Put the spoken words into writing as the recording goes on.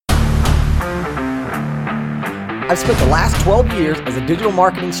I've spent the last 12 years as a digital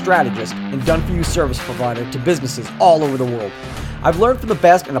marketing strategist and done-for-you service provider to businesses all over the world. I've learned from the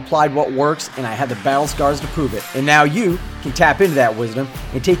best and applied what works, and I had the battle scars to prove it. And now you can tap into that wisdom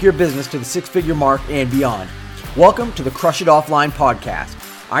and take your business to the six-figure mark and beyond. Welcome to the Crush It Offline podcast.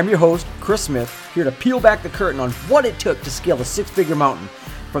 I'm your host, Chris Smith, here to peel back the curtain on what it took to scale the six-figure mountain,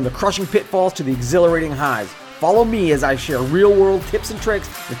 from the crushing pitfalls to the exhilarating highs. Follow me as I share real-world tips and tricks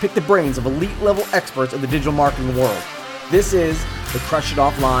and pick the brains of elite-level experts of the digital marketing world. This is the Crush It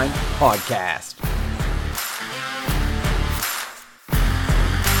Offline podcast.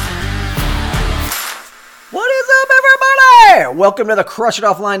 What is up, everybody? Welcome to the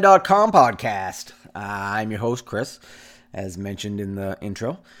CrushItOffline.com podcast. I'm your host, Chris, as mentioned in the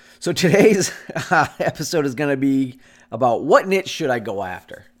intro. So today's episode is going to be about what niche should I go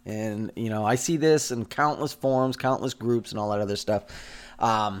after. And, I see this in countless forums, countless groups, and all that other stuff.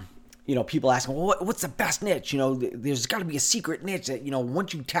 People asking, well, what's the best niche? There's got to be a secret niche that,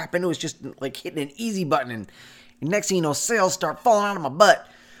 once you tap into, it's just like hitting an easy button. And next thing you know, sales start falling out of my butt.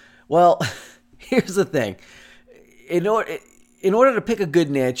 Well, here's the thing. In order to pick a good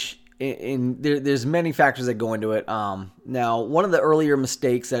niche, there's many factors that go into it. Now, one of the earlier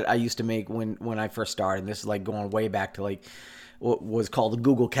mistakes that I used to make when I first started, and this is like going way back to like what was called the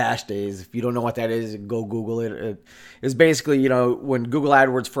Google Cache days. If you don't know what that is, go Google it. It was basically, when Google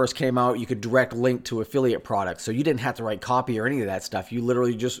AdWords first came out, you could direct link to affiliate products. So you didn't have to write copy or any of that stuff. You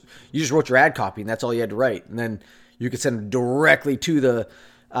literally just wrote your ad copy, and that's all you had to write. And then you could send it directly to the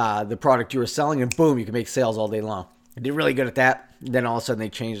product you were selling, and boom, you could make sales all day long. I did really good at that. Then all of a sudden they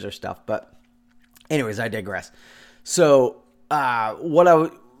changed their stuff. But anyways, I digress. So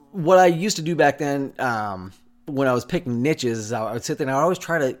what I used to do back then, when I was picking niches, I would sit there and I would always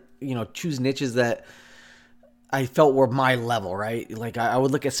try to, choose niches that I felt were my level, right? Like I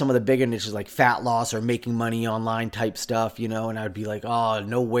would look at some of the bigger niches like fat loss or making money online type stuff, and I would be like, oh,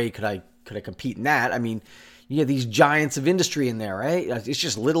 no way could I compete in that. I mean, you have these giants of industry in there, right? It's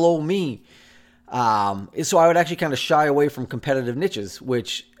just little old me. So I would actually kind of shy away from competitive niches,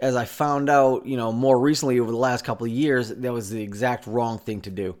 which, as I found out, more recently over the last couple of years, that was the exact wrong thing to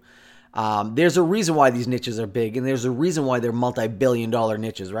do. There's a reason why these niches are big, and there's a reason why they're multi-billion-dollar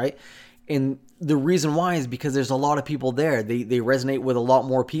niches, right? And the reason why is because there's a lot of people there. They resonate with a lot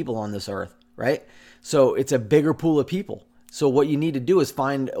more people on this earth, right? So it's a bigger pool of people. So what you need to do is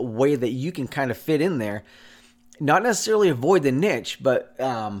find a way that you can kind of fit in there, not necessarily avoid the niche, but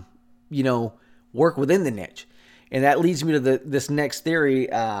work within the niche. And that leads me to this next theory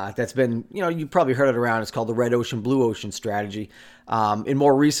that's been, you've probably heard it around. It's called the red ocean, blue ocean strategy. And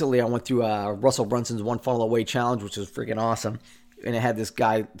more recently, I went through Russell Brunson's One Funnel Away Challenge, which was freaking awesome. And it had this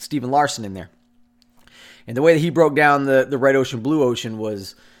guy, Stephen Larson, in there. And the way that he broke down the red ocean, blue ocean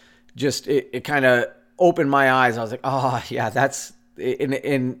was just, it kind of opened my eyes. I was like, oh, yeah, that's,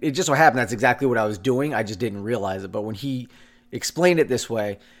 and it just so happened that's exactly what I was doing. I just didn't realize it. But when he explained it this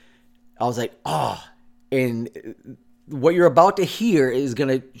way, I was like, oh, and what you're about to hear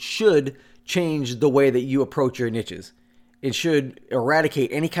should change the way that you approach your niches. It should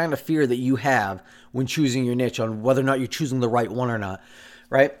eradicate any kind of fear that you have when choosing your niche on whether or not you're choosing the right one or not,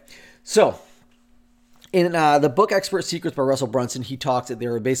 right? So in the book Expert Secrets by Russell Brunson, he talks that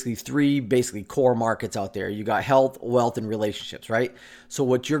there are basically three core markets out there. You got health, wealth, and relationships, right? So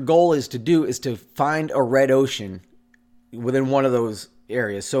what your goal is to do is to find a red ocean within one of those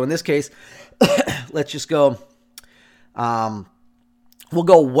areas. So in this case, let's just go,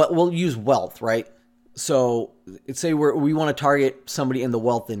 we'll use wealth, right? So let's say we want to target somebody in the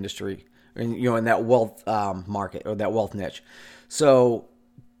wealth industry, and in that wealth market or that wealth niche. So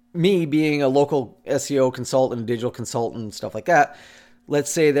me being a local SEO consultant, digital consultant, and stuff like that, let's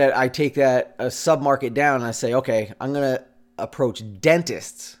say that I take that a sub-market down and I say, okay, I'm going to approach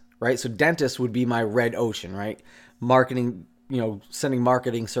dentists, right? So dentists would be my red ocean, right? Marketing, sending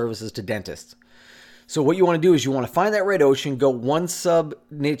marketing services to dentists. So what you want to do is you want to find that red ocean, go one sub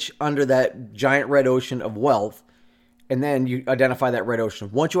niche under that giant red ocean of wealth, and then you identify that red ocean.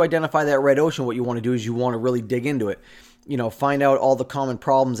 Once you identify that red ocean, what you want to do is you want to really dig into it. Find out all the common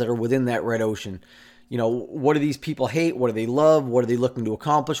problems that are within that red ocean. What do these people hate? What do they love? What are they looking to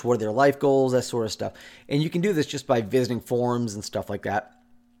accomplish? What are their life goals? That sort of stuff. And you can do this just by visiting forums and stuff like that.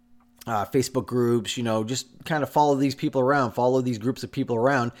 Facebook groups, just kind of follow these people around, follow these groups of people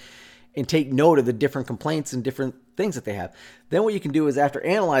around, and take note of the different complaints and different things that they have. Then what you can do is, after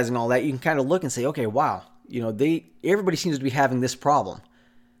analyzing all that, you can kind of look and say, okay, wow, everybody seems to be having this problem.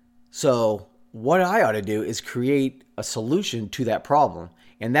 So what I ought to do is create a solution to that problem.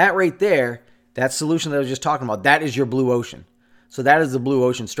 And that right there, that solution that I was just talking about, that is your blue ocean. So that is the blue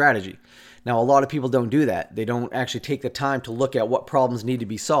ocean strategy. Now, a lot of people don't do that. They don't actually take the time to look at what problems need to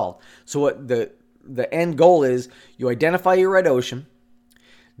be solved. So what the end goal is, you identify your red ocean,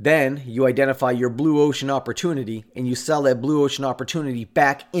 then you identify your blue ocean opportunity, and you sell that blue ocean opportunity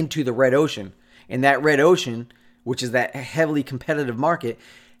back into the red ocean. And that red ocean, which is that heavily competitive market,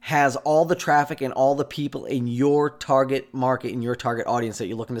 has all the traffic and all the people in your target market, in your target audience that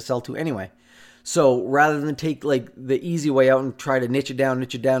you're looking to sell to anyway. So rather than take like the easy way out and try to niche it down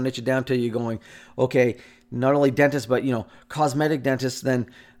till you're going, okay, not only dentists, but, cosmetic dentists, then,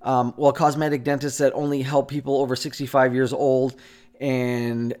 cosmetic dentists that only help people over 65 years old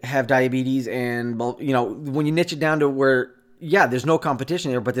and have diabetes. And, when you niche it down to where, there's no competition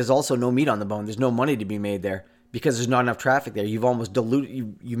there, but there's also no meat on the bone. There's no money to be made there because there's not enough traffic there. You've almost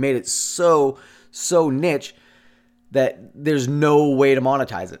diluted, you made it so niche that there's no way to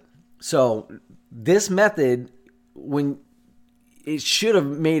monetize it. So this method, when it should have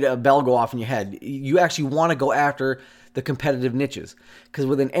made a bell go off in your head, you actually want to go after the competitive niches, because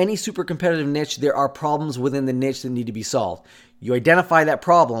within any super competitive niche, there are problems within the niche that need to be solved. You identify that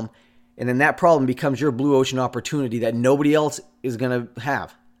problem, and then that problem becomes your blue ocean opportunity that nobody else is going to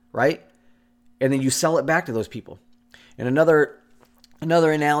have, right? And then you sell it back to those people. And another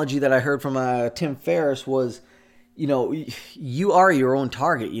analogy that I heard from Tim Ferriss was, you are your own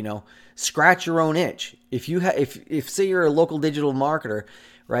target. Scratch your own itch. If say you're a local digital marketer,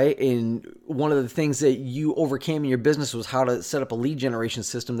 right, and one of the things that you overcame in your business was how to set up a lead generation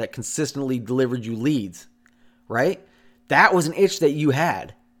system that consistently delivered you leads, right? That was an itch that you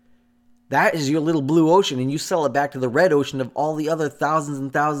had. That is your little blue ocean, and you sell it back to the red ocean of all the other thousands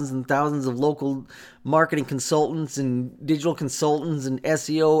and thousands and thousands of local marketing consultants and digital consultants and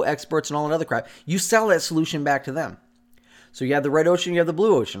SEO experts and all that other crap. You sell that solution back to them. So you have the red ocean, you have the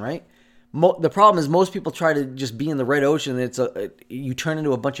blue ocean, right? The problem is most people try to just be in the red ocean, and you turn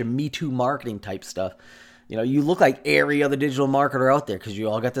into a bunch of Me Too marketing type stuff. You look like every other digital marketer out there because you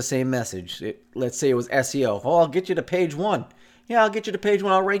all got the same message. Let's say it was SEO. Oh, I'll get you to page 1. Yeah, I'll get you to page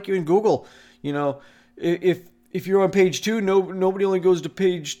 1. I'll rank you in Google. If you're on page 2, nobody only goes to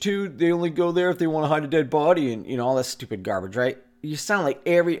page 2. They only go there if they want to hide a dead body and all that stupid garbage, right? You sound like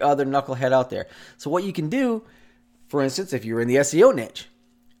every other knucklehead out there. So what you can do, for instance, if you're in the SEO niche,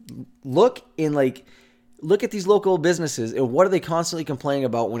 look at these local businesses and what are they constantly complaining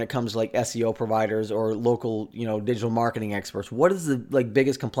about when it comes to like SEO providers or local, digital marketing experts. What is the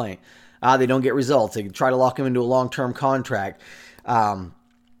biggest complaint? They don't get results. They try to lock them into a long-term contract.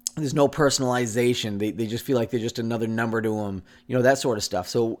 There's no personalization. They just feel like they're just another number to them, that sort of stuff.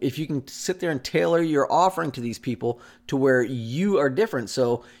 So if you can sit there and tailor your offering to these people to where you are different,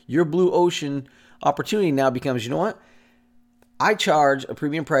 so your blue ocean opportunity now becomes, I charge a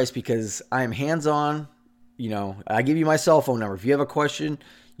premium price because I am hands-on. I give you my cell phone number. If you have a question,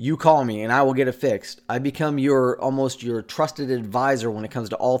 you call me and I will get it fixed. I become almost your trusted advisor when it comes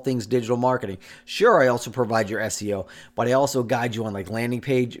to all things digital marketing. Sure, I also provide your SEO, but I also guide you on landing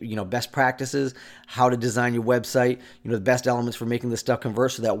page, best practices, how to design your website, the best elements for making this stuff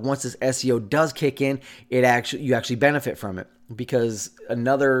convert so that once this SEO does kick in, you actually benefit from it. Because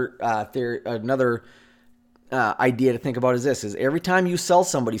another idea to think about is this, is every time you sell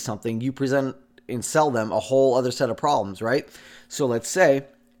somebody something, you present and sell them a whole other set of problems, right? So let's say,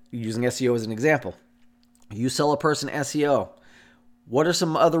 using SEO as an example, you sell a person SEO. What are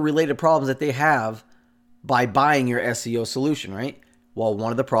some other related problems that they have by buying your SEO solution, right? Well,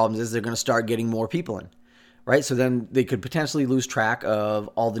 one of the problems is they're going to start getting more people in, right? So then they could potentially lose track of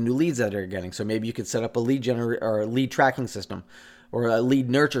all the new leads that they're getting. So maybe you could set up a lead tracking system or a lead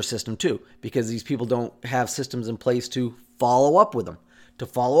nurture system too, because these people don't have systems in place to follow up with them, to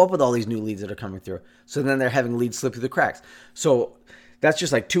follow up with all these new leads that are coming through. So then they're having leads slip through the cracks. So that's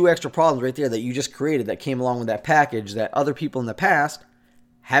just like 2 extra problems right there that you just created that came along with that package that other people in the past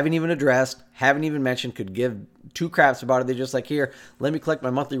haven't even addressed, haven't even mentioned, could give 2 craps about it. They're just like, here, let me collect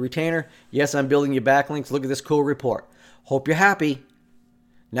my monthly retainer. Yes, I'm building you backlinks. Look at this cool report. Hope you're happy.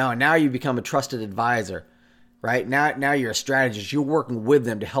 Now you become a trusted advisor, right? Now you're a strategist. You're working with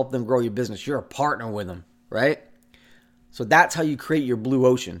them to help them grow your business. You're a partner with them, right? So that's how you create your blue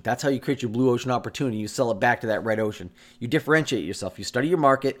ocean. That's how you create your blue ocean opportunity. You sell it back to that red ocean. You differentiate yourself. You study your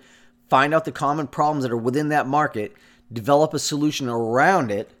market, find out the common problems that are within that market, develop a solution around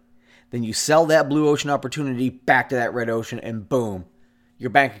it, then you sell that blue ocean opportunity back to that red ocean, and boom, your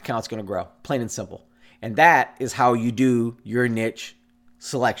bank account's going to grow, plain and simple. And that is how you do your niche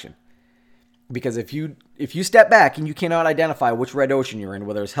selection. Because if you step back and you cannot identify which red ocean you're in,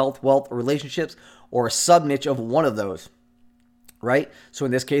 whether it's health, wealth, or relationships, or a sub-niche of one of those, right? So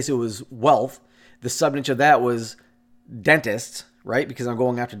in this case, it was wealth. The sub-niche of that was dentists, right? Because I'm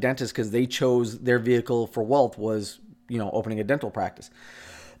going after dentists because they chose their vehicle for wealth was, opening a dental practice.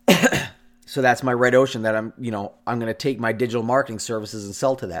 So that's my red ocean that I'm going to take my digital marketing services and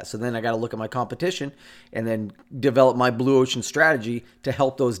sell to that. So then I got to look at my competition and then develop my blue ocean strategy to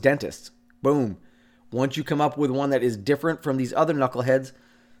help those dentists. Boom. Once you come up with one that is different from these other knuckleheads,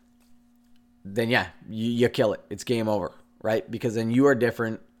 then yeah, you kill it. It's game over, right? Because then you are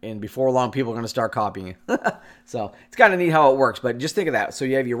different, and before long, people are going to start copying you. So it's kind of neat how it works, but just think of that. So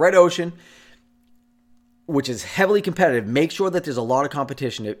you have your red ocean, which is heavily competitive. Make sure that there's a lot of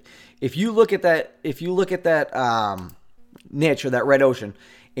competition. If you look at that, niche or that red ocean,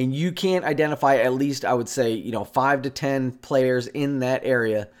 and you can't identify at least, I would say, 5 to 10 players in that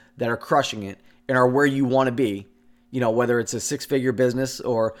area that are crushing it and are where you want to be, whether it's a 6-figure business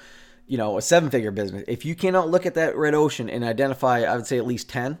or, a 7-figure business. If you cannot look at that red ocean and identify, I would say at least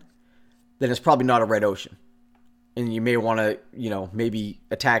 10, then it's probably not a red ocean. And you may want to, maybe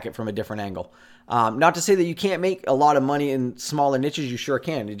attack it from a different angle. Not to say that you can't make a lot of money in smaller niches. You sure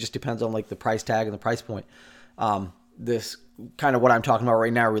can. It just depends on like the price tag and the price point. This kind of what I'm talking about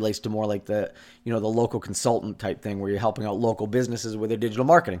right now relates to more like the, the local consultant type thing where you're helping out local businesses with their digital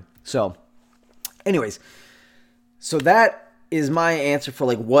marketing. So anyways, so that is my answer for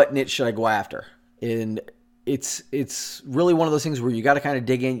like what niche should I go after. And it's really one of those things where you got to kind of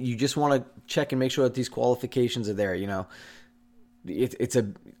dig in. You just want to check and make sure that these qualifications are there. It's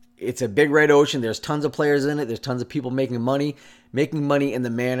a big red ocean. There's tons of players in it. There's tons of people making money in the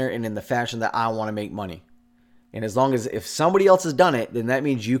manner and in the fashion that I want to make money. And as long as if somebody else has done it, then that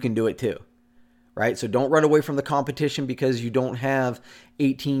means you can do it too, right? So don't run away from the competition because you don't have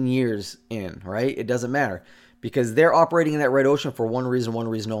 18 years in, right? It doesn't matter because they're operating in that red ocean for one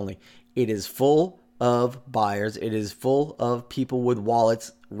reason only. It is full of buyers. It is full of people with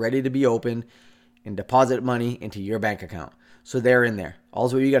wallets ready to be open and deposit money into your bank account. So they're in there. All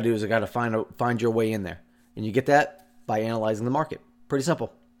you got to do is you got to find your way in there. And you get that by analyzing the market. Pretty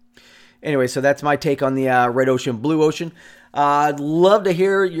simple. Anyway, so that's my take on the red ocean, blue ocean. I'd love to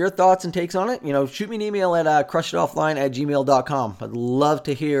hear your thoughts and takes on it. Shoot me an email at crushitoffline@gmail.com. I'd love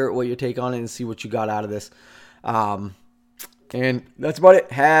to hear what your take on it and see what you got out of this. And that's about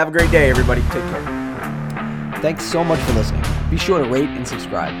it. Have a great day, everybody. Take care. Thanks so much for listening. Be sure to rate and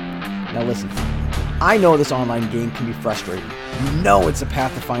subscribe. Now listen, I know this online game can be frustrating. You know it's a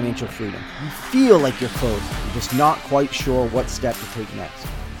path to financial freedom. You feel like you're close. You're just not quite sure what step to take next.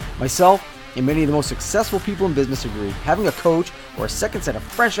 Myself and many of the most successful people in business agree, having a coach or a second set of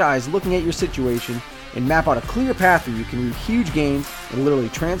fresh eyes looking at your situation and map out a clear path for you can reap huge gains and literally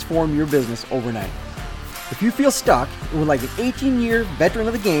transform your business overnight. If you feel stuck and would like an 18-year veteran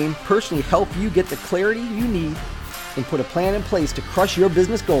of the game personally help you get the clarity you need and put a plan in place to crush your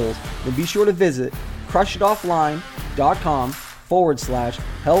business goals, then be sure to visit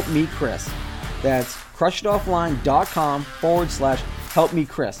crushitoffline.com/helpmechris. That's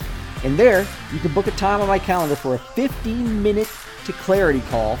crushitoffline.com/helpmechris. And there, you can book a time on my calendar for a 15-minute to clarity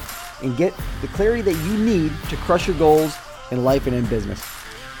call and get the clarity that you need to crush your goals in life and in business.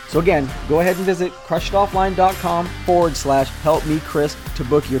 So again, go ahead and visit crushitoffline.com/helpmechris to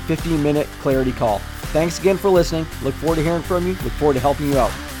book your 15-minute clarity call. Thanks again for listening. Look forward to hearing from you. Look forward to helping you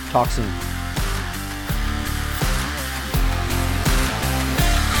out. Talk soon.